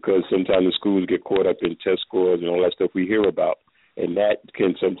 Because sometimes the schools get caught up in test scores and all that stuff we hear about, and that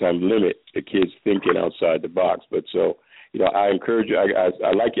can sometimes limit the kids thinking outside the box. But so, I encourage you.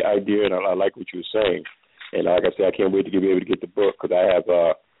 I like your idea, and I like what you were saying. And like I said, I can't wait to be able to get the book, because I have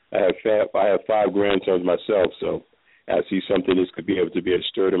 5 grandsons myself, so I see something this could be able to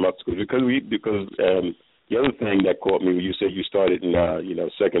stir them up. Because the other thing that caught me when you said you started in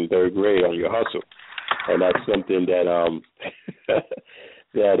 2nd, 3rd grade on your hustle, and that's something that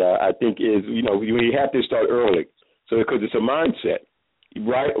that I think is, we have to start early. So because it's a mindset,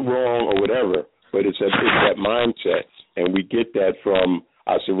 right, wrong, or whatever, but it's that mindset, and we get that from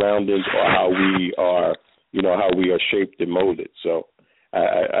our surroundings or how we are, how we are shaped and molded. So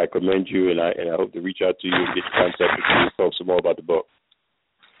I commend you, and I hope to reach out to you and get in contact with you and talk some more about the book.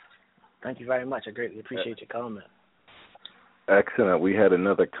 Thank you very much. I greatly appreciate your comment. Excellent. We had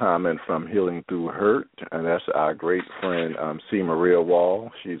another comment from Healing Through Hurt, and that's our great friend, C. Maria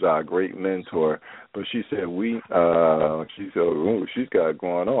Wall. She's our great mentor. But she said, she's got it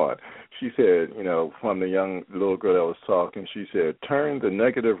going on. She said, from the young little girl that was talking, she said, turn the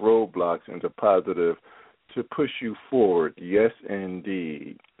negative roadblocks into positive to push you forward. Yes,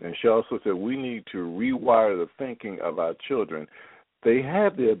 indeed. And she also said, we need to rewire the thinking of our children. They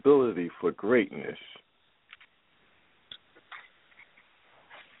have the ability for greatness.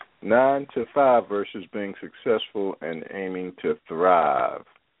 9 to 5 versus being successful and aiming to thrive.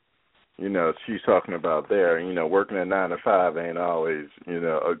 She's talking about there. Working at 9 to 5 ain't always,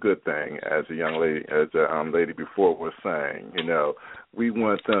 a good thing. As a young lady, as a lady before was saying, we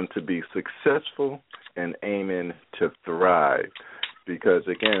want them to be successful and aiming to thrive, because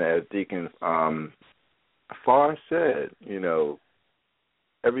again, as Deacon Farr said,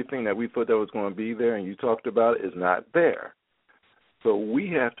 everything that we thought that was going to be there, and you talked about, is not there. So we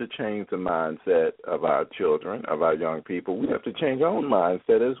have to change the mindset of our children, of our young people. We have to change our own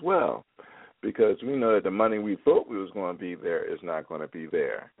mindset as well, because we know that the money we thought we was going to be there is not going to be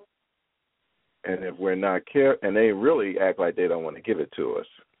there. And if we're not careful, and they really act like they don't want to give it to us.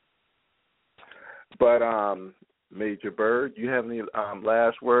 But Major Byrd, you have any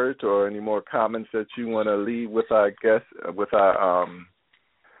last words or any more comments that you want to leave with our guests, with our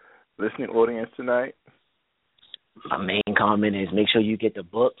listening audience tonight? My main comment is make sure you get the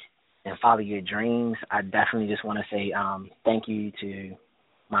book and follow your dreams. I definitely just want to say thank you to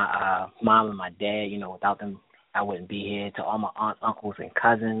my mom and my dad. Without them, I wouldn't be here. To all my aunts, uncles, and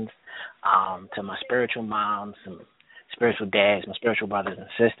cousins, to my spiritual moms, some spiritual dads, my spiritual brothers and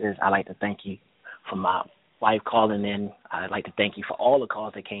sisters, I'd like to thank you for my wife calling in. I'd like to thank you for all the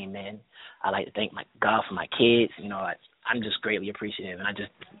calls that came in. I'd like to thank my God for my kids. I'm just greatly appreciative, and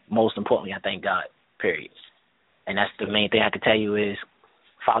most importantly, I thank God, period. And that's the main thing I can tell you is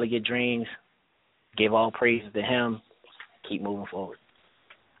follow your dreams, give all praise to Him, keep moving forward.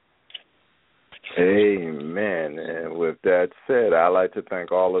 Amen. And with that said, I'd like to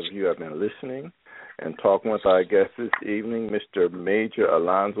thank all of you who have been listening and talking with our guest this evening, Mr. Major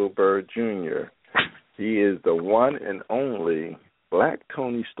Alonzo Byrd Jr. He is the one and only Black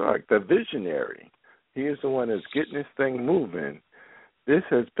Tony Stark, the visionary. He is the one that's getting this thing moving. This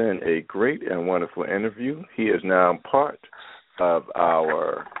has been a great and wonderful interview. He is now part of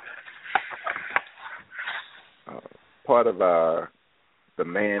the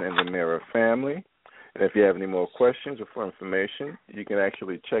Man in the Mirror family. And if you have any more questions or for information, you can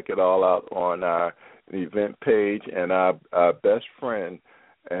actually check it all out on our event page. And our best friend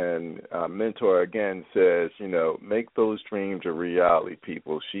and mentor again says, make those dreams a reality,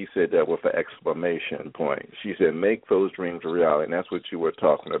 people. She said that with an exclamation point. She said, make those dreams a reality, and that's what you were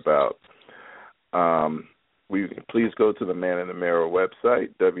talking about. Please go to the Man in the Mirror website,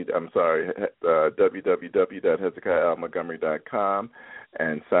 www.hezekiahlmontgomery.com,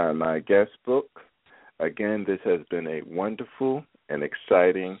 and sign my guest book. Again, this has been a wonderful and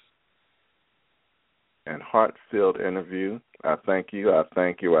exciting and heart-filled interview. I thank you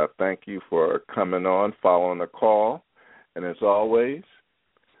for coming on, following the call. And as always,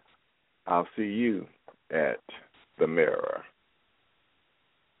 I'll see you at the Mirror.